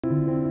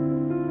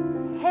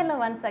Hello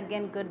once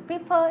again, good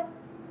people.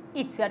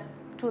 It's your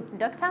tooth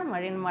doctor,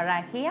 Maureen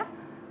Mora here.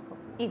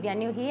 If you're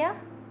new here,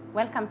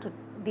 welcome to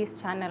this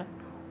channel.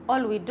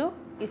 All we do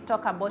is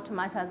talk about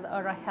matters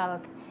oral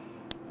health.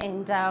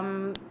 And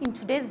in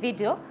today's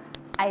video,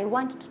 I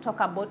want to talk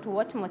about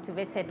what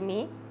motivated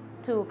me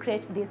to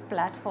create this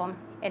platform,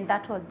 and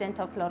that was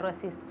dental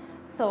fluorosis.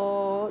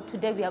 So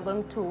today we are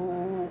going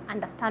to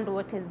understand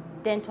what is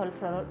dental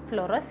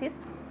fluorosis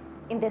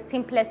in the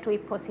simplest way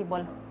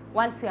possible.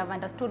 Once we have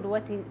understood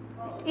what it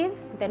is,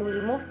 then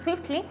we'll move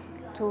swiftly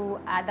to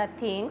other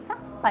things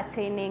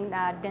pertaining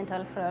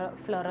dental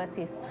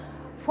fluorosis.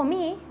 For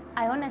me,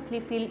 I honestly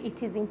feel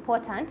it is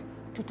important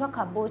to talk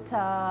about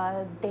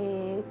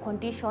the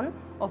condition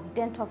of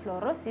dental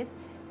fluorosis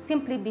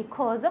simply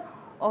because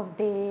of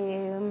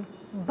the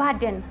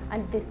burden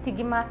and the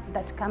stigma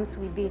that comes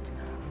with it.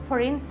 For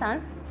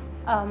instance,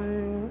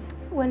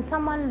 when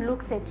someone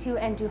looks at you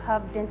and you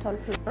have dental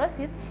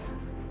fluorosis,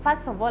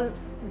 first of all,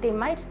 they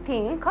might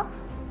think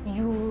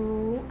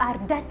you are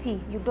dirty,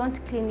 you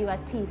don't clean your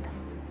teeth,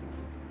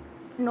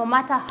 no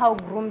matter how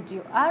groomed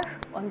you are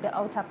on the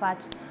outer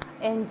part.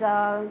 And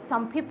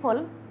some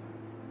people,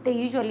 they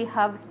usually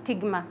have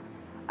stigma.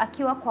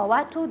 Akiwa kwa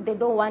watu, they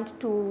don't want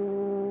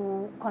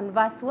to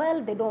converse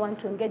well, they don't want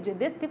to engage with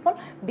these people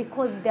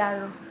because they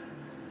are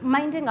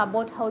minding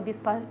about how this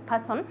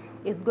person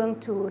is going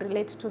to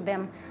relate to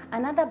them.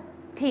 Another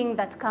thing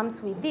that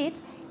comes with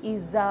it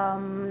is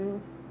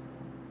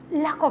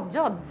lack of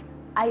jobs.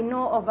 I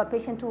know of a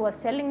patient who was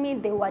telling me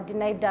they were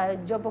denied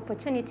job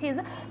opportunities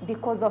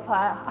because of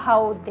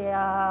how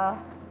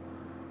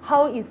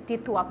his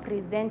teeth were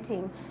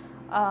presenting.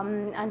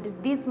 And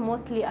these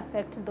mostly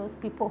affect those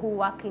people who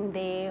work in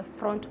the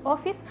front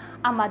office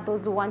ama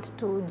those who want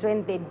to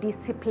join the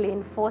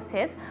discipline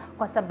forces,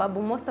 kwa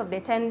sababu most of the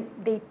time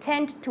they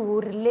tend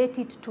to relate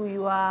it to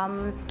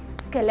your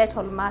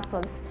skeletal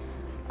muscles.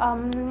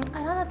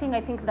 Another thing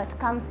I think that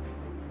comes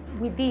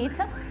with it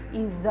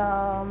is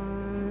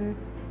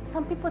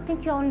some people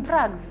think you're on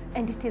drugs,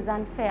 and it is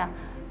unfair.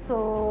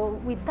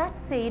 So with that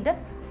said,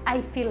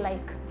 I feel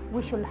like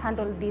we should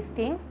handle this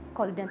thing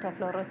called dental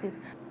fluorosis.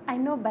 I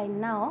know by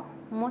now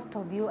most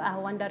of you are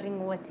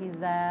wondering what is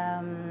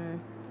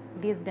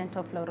this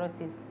dental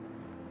fluorosis.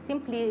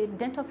 Simply,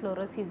 dental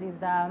fluorosis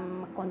is a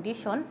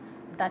condition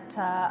that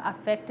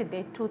affects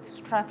the tooth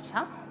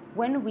structure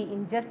when we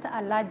ingest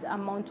a large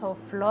amount of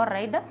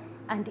fluoride,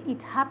 and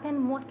it happens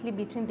mostly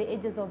between the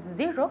ages of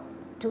 0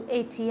 to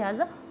 8 years,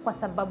 kwa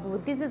sababu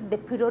this is the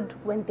period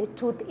when the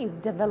tooth is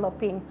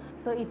developing.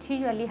 So it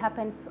usually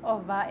happens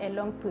over a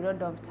long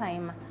period of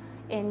time.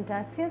 And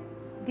since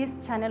this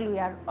channel we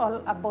are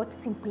all about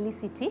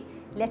simplicity,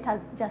 let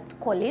us just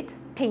call it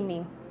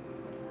staining.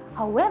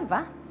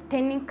 However,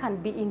 staining can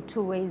be in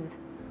two ways.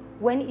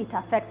 When it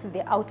affects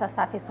the outer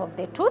surface of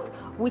the tooth,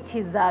 which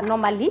is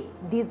normally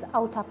this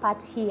outer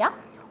part here,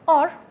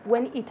 or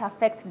when it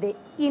affects the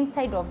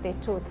inside of the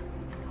tooth.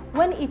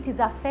 When it is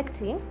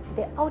affecting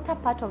the outer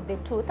part of the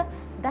tooth,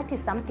 that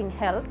is something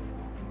else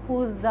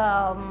whose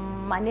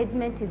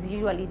management is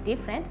usually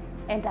different,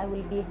 and I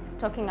will be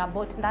talking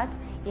about that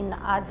in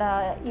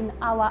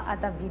our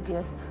other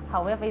videos.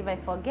 However, if I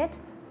forget,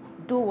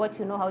 do what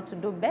you know how to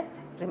do best,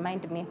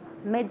 remind me.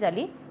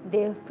 Majorly,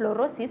 the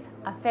fluorosis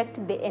affects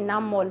the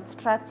enamel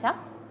structure,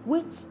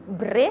 which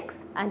breaks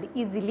and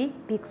easily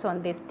picks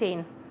on the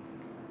stain.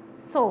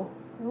 So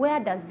where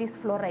does this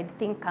fluoride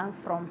thing come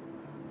from?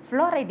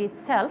 Fluoride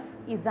itself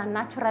is a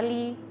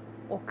naturally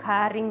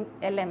occurring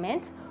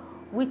element,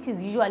 which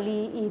is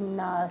usually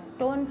in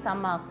stones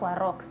or aqua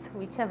rocks,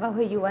 whichever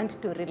way you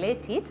want to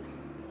relate it.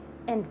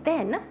 And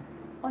then,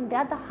 on the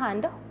other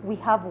hand, we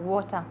have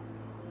water,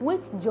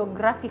 which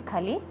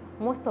geographically,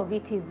 most of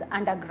it is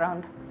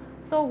underground.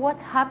 So what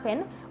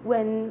happens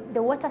when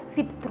the water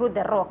seeps through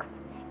the rocks?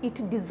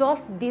 It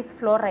dissolves this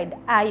fluoride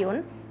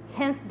ion,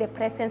 hence the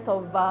presence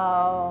of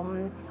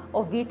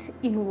it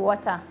in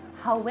water.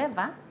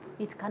 However,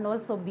 it can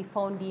also be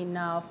found in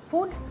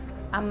food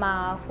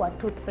ama kwa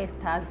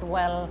toothpaste as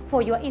well.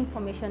 For your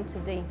information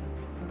today,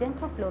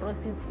 dental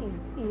fluorosis is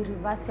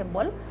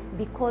irreversible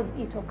because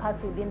it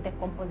occurs within the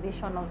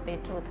composition of the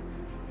tooth.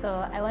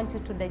 So I want you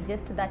to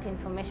digest that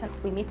information.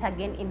 We meet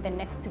again in the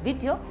next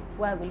video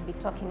where we'll be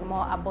talking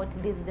more about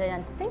this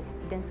giant thing,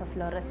 dental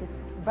fluorosis.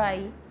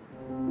 Bye.